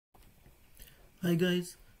Hi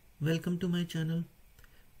guys, welcome to my channel.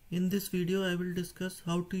 In this video I will discuss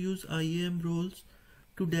how to use IAM roles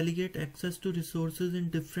to delegate access to resources in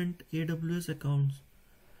different AWS accounts.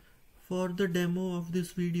 For the demo of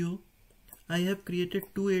this video, I have created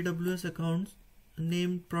two AWS accounts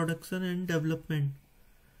named production and development.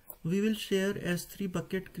 We will share S3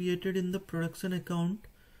 bucket created in the production account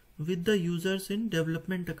with the users in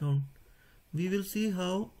development account. We will see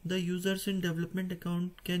how the users in development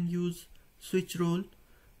account can use switch role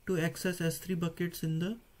to access S3 buckets in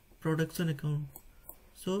the production account.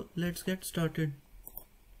 So let's get started.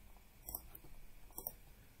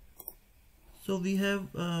 So we have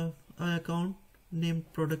an account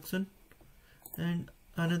named production and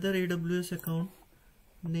another AWS account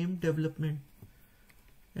named development,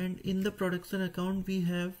 and in the production account we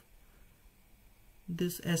have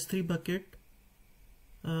this S3 bucket,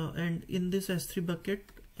 and in this S3 bucket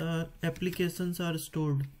applications are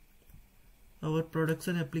stored. Our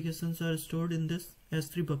production applications are stored in this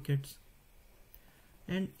S3 buckets.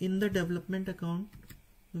 And in the development account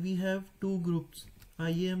we have two groups,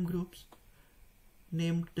 IAM groups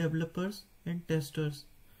named developers and testers.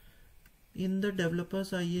 In the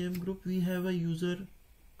developers IAM group we have a user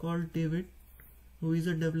called David who is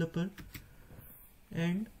a developer,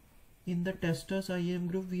 and in the testers IAM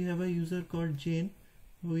group we have a user called Jane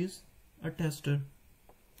who is a tester.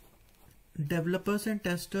 Developers and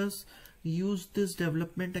testers use this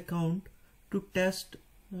development account to test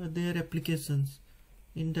their applications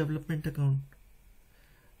in development account,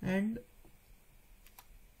 and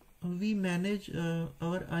we manage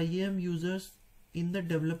our IAM users in the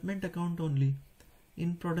development account only.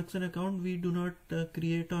 In production account we do not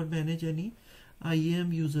create or manage any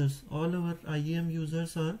IAM users. All our IAM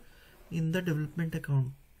users are in the development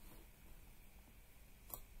account,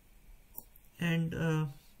 and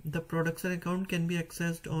the production account can be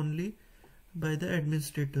accessed only by the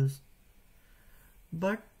administrators.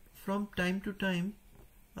 But from time to time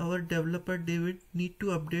our developer David need to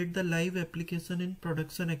update the live application in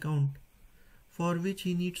production account, for which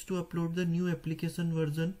he needs to upload the new application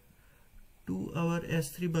version to our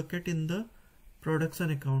S3 bucket in the production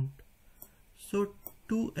account. So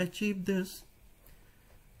to achieve this,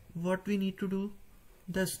 what we need to do,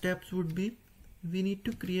 the steps would be, we need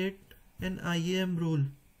to create an IAM role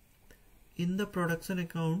in the production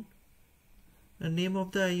account. The name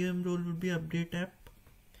of the IAM role would be update app,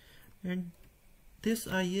 and this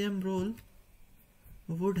IAM role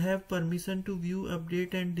would have permission to view,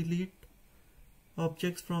 update and delete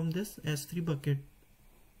objects from this S3 bucket.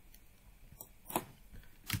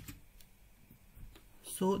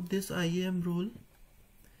 So this IAM role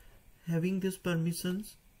having these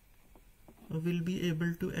permissions will be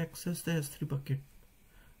able to access the S3 bucket.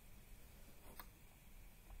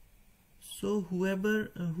 So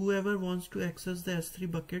whoever wants to access the S3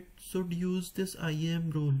 bucket should use this IAM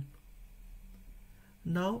role.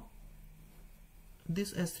 Now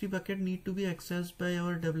this S3 bucket need to be accessed by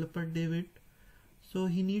our developer David, so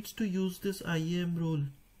he needs to use this IAM role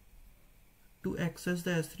to access the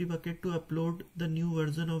S3 bucket to upload the new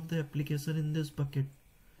version of the application in this bucket.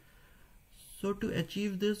 So to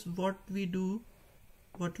achieve this, what we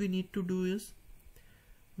need to do is,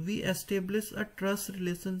 we establish a trust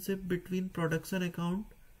relationship between production account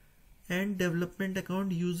and development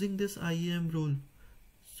account using this IAM role.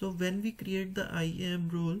 So when we create the IAM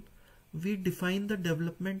role, we define the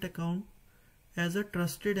development account as a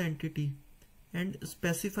trusted entity and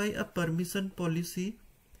specify a permission policy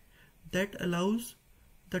that allows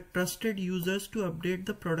the trusted users to update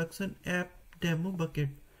the production app demo bucket.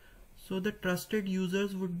 So the trusted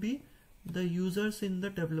users would be the users in the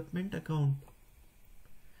development account,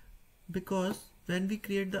 because when we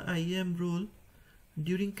create the IAM role,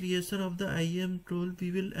 during creation of the IAM role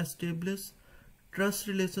we will establish trust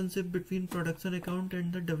relationship between production account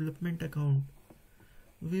and the development account.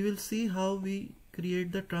 We will see how we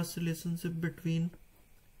create the trust relationship between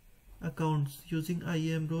accounts using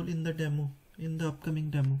IAM role in the demo, in the upcoming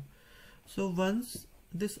demo. So once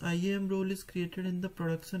this IAM role is created in the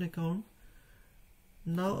production account,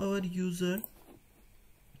 now our user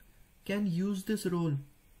can use this role,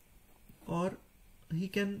 or he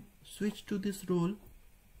can switch to this role,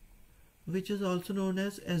 which is also known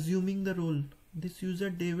as assuming the role. This user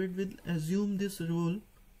David will assume this role,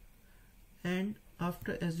 and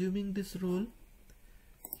after assuming this role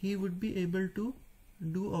he would be able to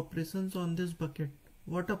do operations on this bucket.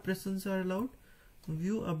 What operations are allowed?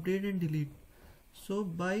 View, update and delete. So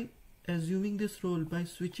by assuming this role, by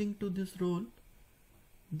switching to this role,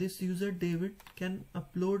 this user David can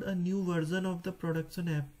upload a new version of the production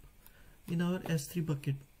app in our S3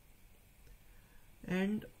 bucket.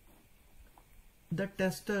 And the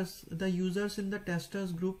testers, the users in the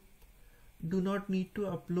testers group do not need to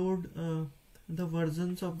upload the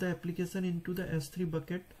versions of the application into the S3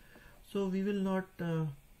 bucket. So we will not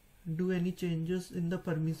do any changes in the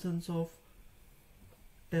permissions of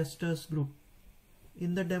testers group.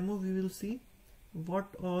 In the demo we will see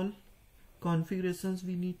what all configurations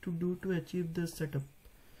we need to do to achieve this setup.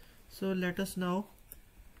 So let us now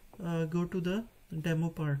go to the demo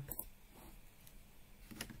part.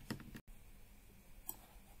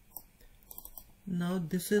 Now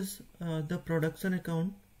this is the production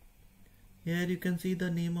account. Here you can see the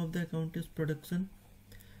name of the account is production,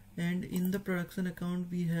 and in the production account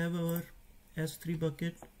we have our S3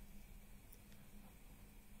 bucket.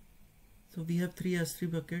 So we have 3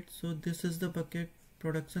 S3 buckets. So this is the bucket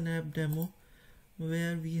production app demo,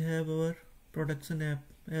 where we have our production app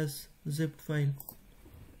as zipped file,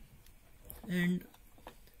 and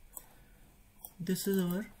this is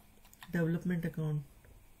our development account.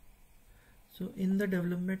 So in the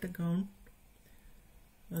development account,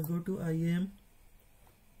 I go to IAM.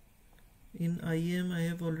 In IAM I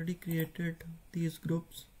have already created these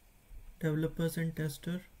groups, developers and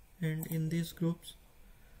tester, and in these groups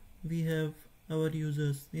we have our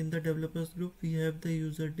users. In the developers group we have the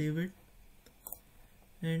user David,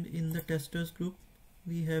 and in the testers group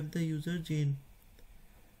we have the user Jane.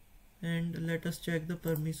 And let us check the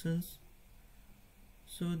permissions.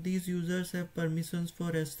 So these users have permissions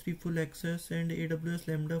for S3 full access and AWS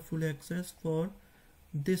Lambda full access for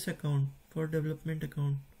this account, for development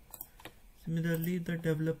account. Similarly, the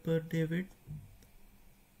developer David,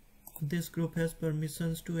 this group has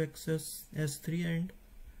permissions to access S3 and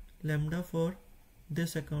Lambda for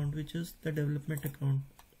this account, which is the development account.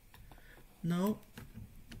 Now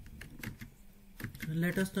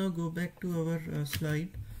let us now go back to our slide.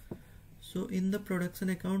 So in the production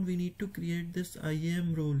account we need to create this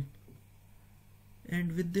IAM role,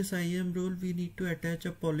 and with this IAM role we need to attach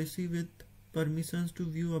a policy with permissions to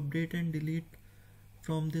view, update and delete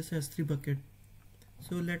from this S3 bucket.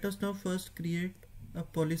 So let us now first create a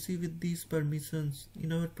policy with these permissions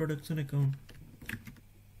in our production account.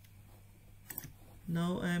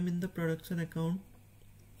 Now I am in the production account.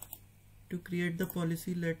 To create the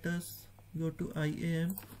policy, let us go to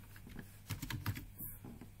IAM.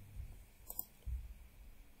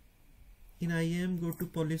 In IAM, go to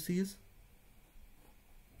policies,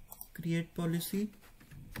 create policy.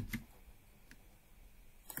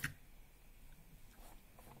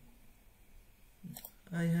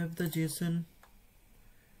 I have the JSON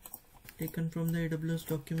taken from the AWS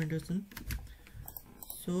documentation.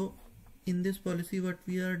 So in this policy, what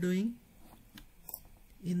we are doing,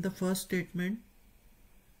 in the first statement,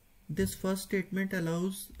 this first statement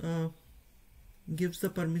allows gives the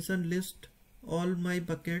permission list all my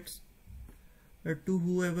buckets to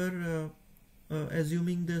whoever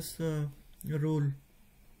assuming this role.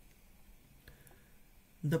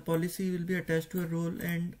 The policy will be attached to a role,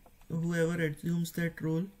 and whoever assumes that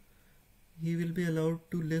role, he will be allowed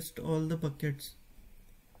to list all the buckets.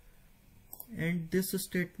 And this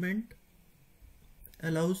statement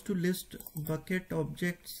allows to list bucket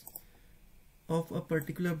objects of a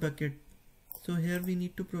particular bucket. So here we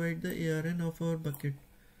need to provide the ARN of our bucket.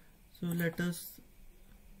 So let us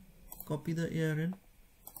copy the ARN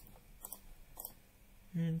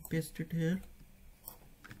and paste it here.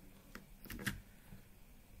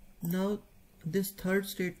 Now this third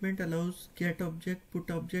statement allows get object,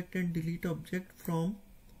 put object and delete object from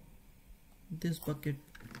this bucket,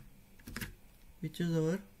 which is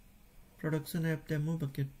our production app demo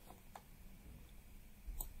bucket.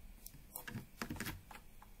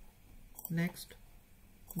 Next,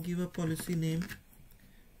 give a policy name.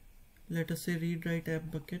 Let us say read write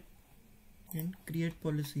app bucket, and create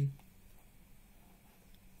policy.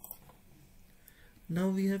 Now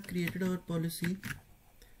we have created our policy.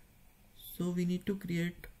 So we need to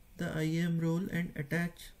create the IAM role and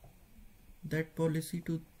attach that policy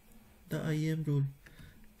to the IAM role.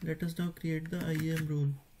 Let us now create the IAM role.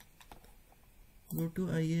 Go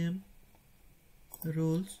to IAM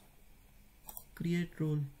roles, create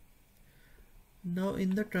role. Now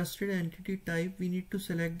in the trusted entity type, we need to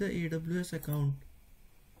select the AWS account.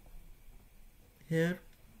 Here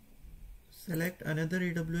select another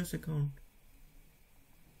AWS account.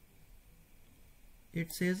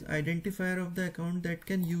 It says identifier of the account that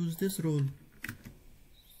can use this role.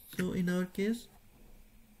 So in our case,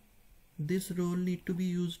 this role need to be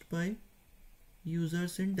used by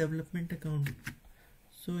users in development account.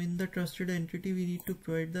 So in the trusted entity, we need to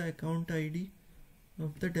provide the account ID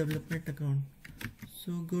of the development account.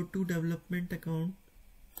 So go to development account.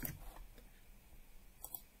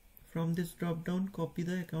 From this drop down, copy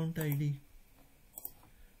the account ID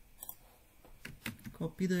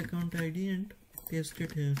copy the account ID and paste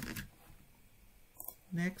it here.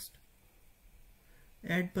 Next,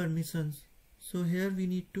 add permissions. So here we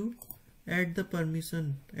need to add the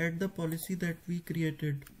permission, add the policy that we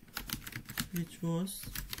created, which was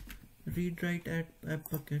read write app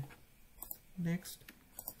bucket. Next,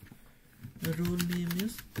 the role name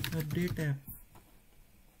is update app,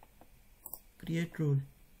 create role.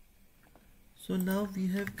 So now we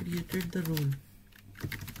have created the role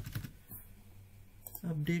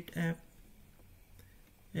update app,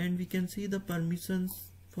 and we can see the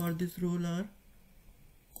permissions for this role are,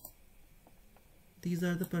 these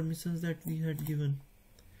are the permissions that we had given.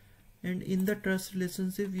 And in the trust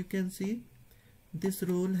relationship, you can see this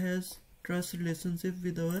role has trust relationship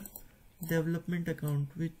with our development account,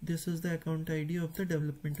 which this is the account ID of the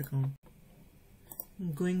development account.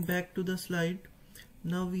 Going back to the slide,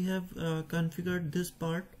 now we have configured this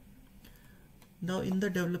part. Now in the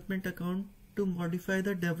development account, to modify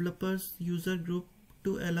the developers user group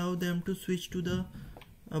to allow them to switch to the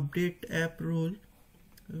update app role,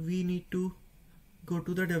 we need to go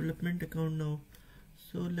to the development account now.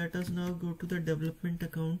 So let us now go to the development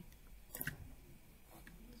account.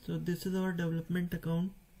 So this is our development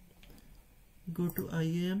account. Go to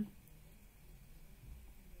IAM.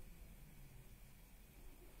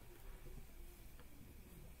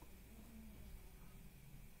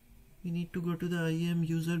 We need to go to the IAM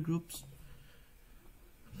user groups.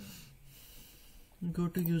 Go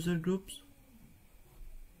to user groups.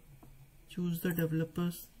 Choose the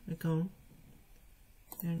developers account,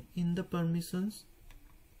 and in the permissions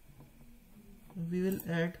we will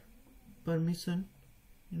add permission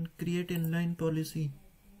and create inline policy,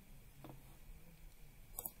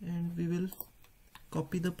 and we will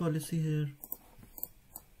copy the policy here.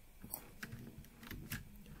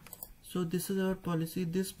 So this is our policy.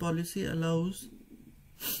 This policy allows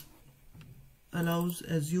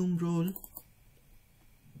assume role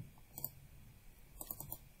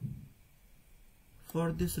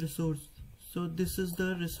for this resource. So this is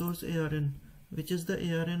the resource ARN, which is the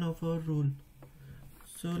ARN of our role.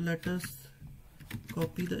 So let us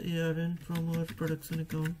copy the ARN from our production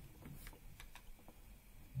account.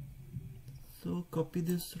 So copy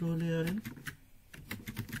this role ARN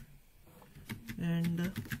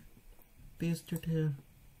and paste it here.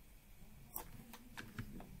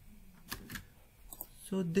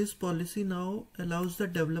 So this policy now allows the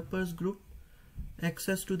developers group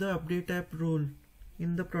access to the update app role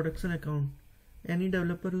in the production account. Any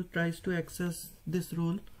developer who tries to access this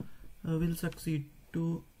role will succeed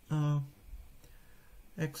to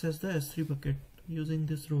access the S3 bucket using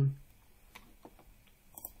this role.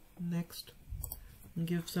 Next,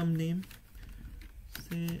 give some name,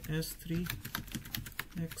 say S3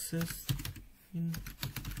 access in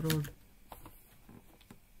prod.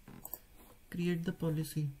 Create the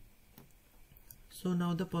policy. So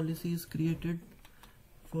now the policy is created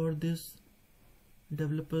for this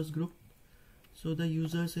developers group. So the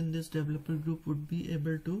users in this developer group would be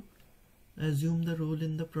able to assume the role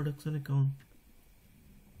in the production account.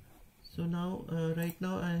 So now right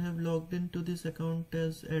now I have logged into this account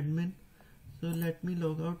as admin. So let me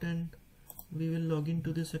log out and we will log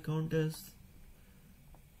into this account as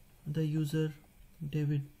the user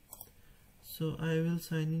David. So I will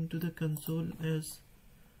sign into the console as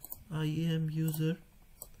IAM user,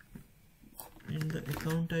 and the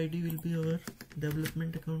account ID will be our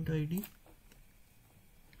development account ID.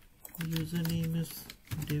 Username is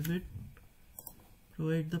David.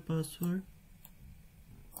 Provide the password.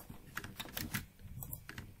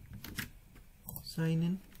 Sign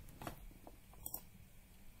in.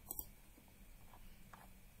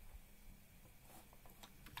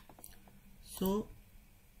 So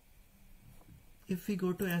if we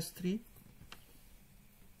go to S3,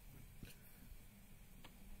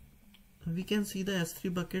 we can see the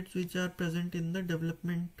S3 buckets which are present in the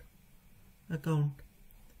development account.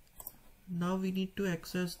 Now we need to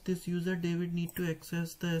access, this user David need to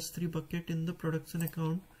access the S3 bucket in the production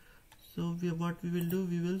account. So what we will do,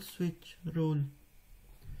 we will switch role.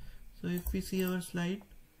 So if we see our slide,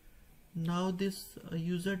 now this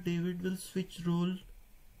user David will switch role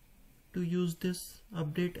to use this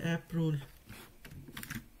update app role.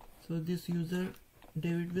 So this user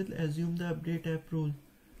David will assume the update app role.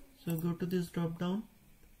 So go to this drop down,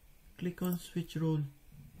 click on switch role.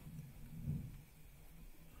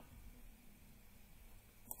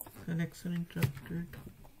 Connection interrupted.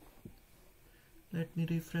 Let me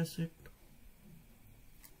refresh it.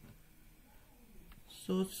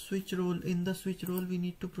 So switch role, in the switch role we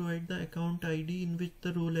need to provide the account ID in which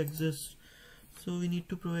the role exists. So we need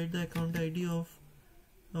to provide the account ID of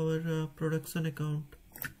our production account.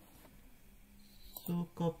 So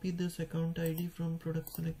copy this account ID from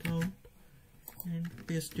production account and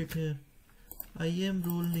paste it here. IAM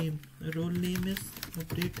role name. Role name is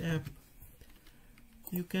update app.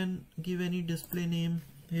 You can give any display name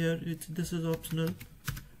here. This is optional.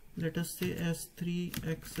 Let us say S3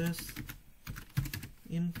 access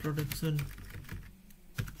in production.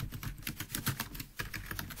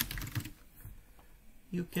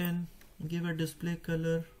 You can give a display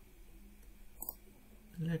color.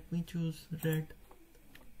 Let me choose red.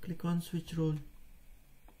 Click on switch role.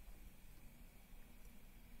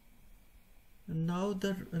 Now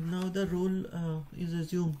the role is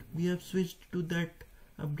assumed. We have switched to that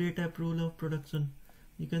update app role of production.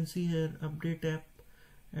 You can see here update app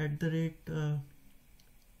at the rate the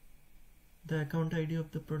account ID of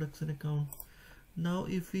the production account. Now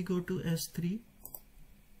if we go to S3,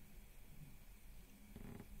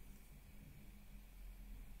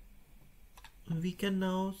 we can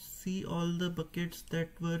now see all the buckets that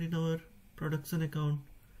were in our production account.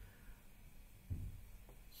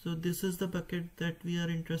 So this is the bucket that we are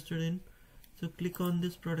interested in. So click on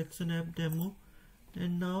this production app demo,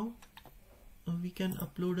 and now we can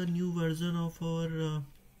upload a new version of our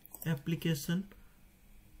application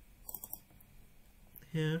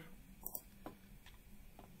here.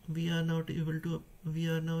 We are now able to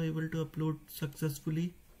upload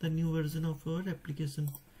successfully the new version of our application.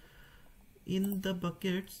 In the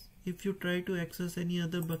buckets, if you try to access any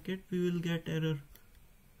other bucket, we will get error.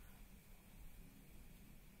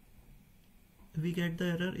 We get the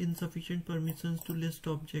error insufficient permissions to list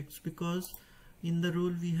objects, because in the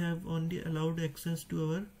role we have only allowed access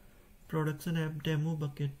to our production app demo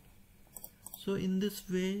bucket. So in this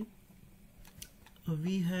way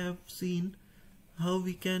we have seen how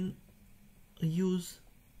we can use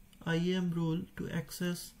IAM role to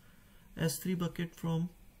access S3 bucket from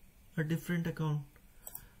a different account.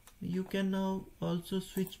 You can now also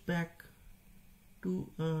switch back to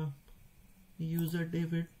user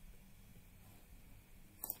David.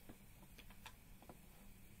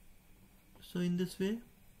 So in this way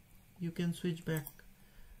you can switch back,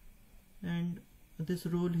 and this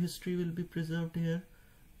role history will be preserved here.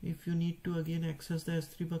 If you need to again access the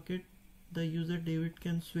S3 bucket, the user David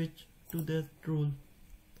can switch to that role.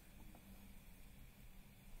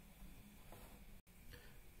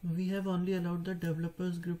 We have only allowed the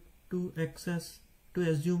developers group to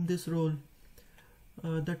assume this role.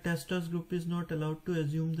 The testers group is not allowed to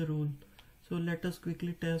assume the role. So let us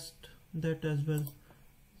quickly test that as well.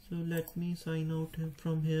 So let me sign out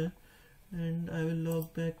from here, and I will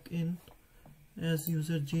log back in as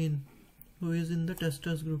user Jane, who is in the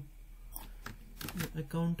testers group. The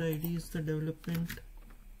account ID is the development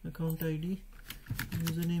account ID.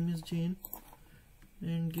 Username is Jane,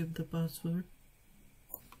 and give the password.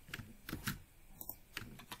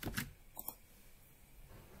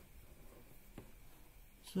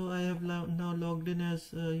 So I have now logged in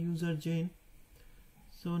as user Jane.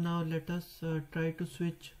 So now let us try to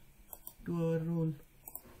switch to our role.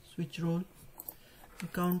 Switch role.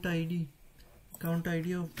 Account ID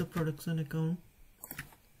of the production account.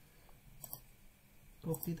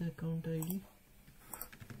 Copy the account ID.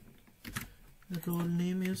 The role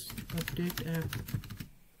name is update app.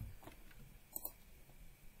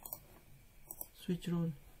 Switch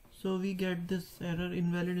role. So we get this error,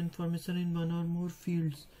 invalid information in one or more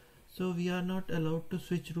fields. So we are not allowed to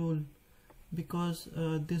switch role, because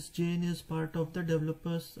this Jane is part of the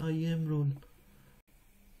developers IAM role.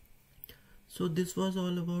 So this was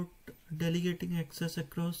all about delegating access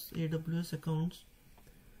across AWS accounts.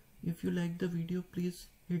 If you like the video, please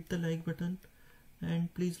hit the like button,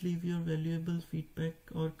 and please leave your valuable feedback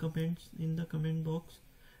or comments in the comment box.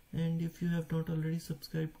 And if you have not already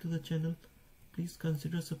subscribed to the channel, please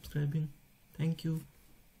consider subscribing. Thank you.